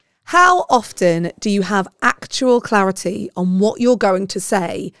How often do you have actual clarity on what you're going to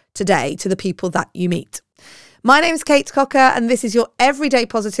say today to the people that you meet? My name is Kate Cocker, and this is your Everyday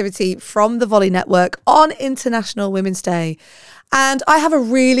Positivity from the Volley Network on International Women's Day. And I have a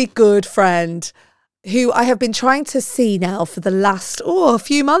really good friend who I have been trying to see now for the last, a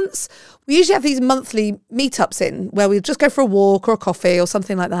few months. We usually have these monthly meetups in where we just go for a walk or a coffee or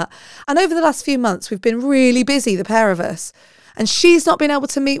something like that. And over the last few months, we've been really busy, the pair of us. And she's not been able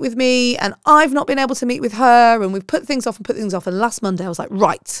to meet with me and I've not been able to meet with her. And we've put things off. And last Monday I was like,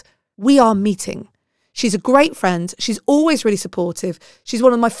 right, we are meeting. She's a great friend. She's always really supportive. She's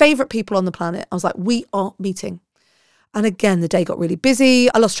one of my favourite people on the planet. I was like, we are meeting. And again, the day got really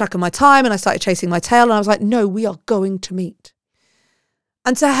busy. I lost track of my time and I started chasing my tail. And I was like, no, we are going to meet.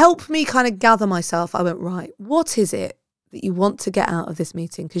 And to help me kind of gather myself, I went, right, what is it that you want to get out of this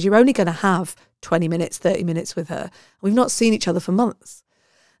meeting? Because you're only going to have 20 minutes, 30 minutes with her. We've not seen each other for months.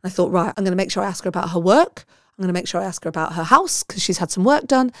 And I thought, right, I'm going to make sure I ask her about her work. I'm going to make sure I ask her about her house because she's had some work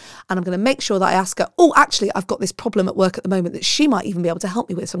done. And I'm going to make sure that I ask her, actually, I've got this problem at work at the moment that she might even be able to help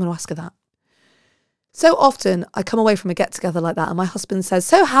me with. So I'm going to ask her that. So often I come away from a get together like that and my husband says,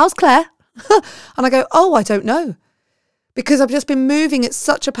 so how's Claire? And I go, I don't know. Because I've just been moving at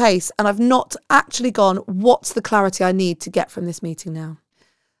such a pace and I've not actually gone, what's the clarity I need to get from this meeting now?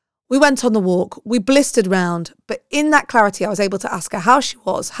 We went on the walk, we blistered round, but in that clarity, I was able to ask her how she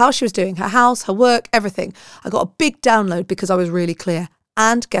was doing, her house, her work, everything. I got a big download because I was really clear.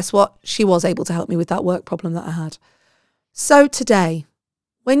 And guess what? She was able to help me with that work problem that I had. So today,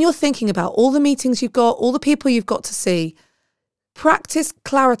 when you're thinking about all the meetings you've got, all the people you've got to see, practice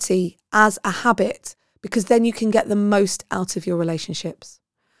clarity as a habit because then you can get the most out of your relationships.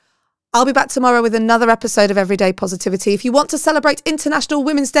 I'll be back tomorrow with another episode of Everyday Positivity. If you want to celebrate International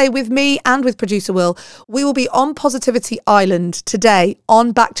Women's Day with me and with producer Will, we will be on Positivity Island today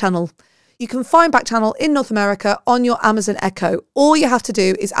on Back Channel. You can find Back Channel in North America on your Amazon Echo. All you have to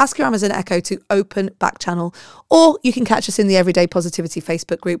do is ask your Amazon Echo to open Back Channel, or you can catch us in the Everyday Positivity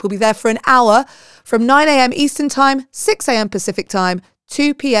Facebook group. We'll be there for an hour from 9 a.m. Eastern Time, 6 a.m. Pacific Time,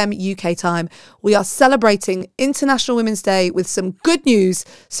 2 p.m. UK time. We are celebrating International Women's Day with some good news,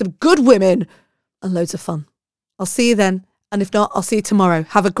 some good women, and loads of fun. I'll see you then. And if not, I'll see you tomorrow.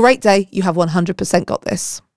 Have a great day. You have 100% got this.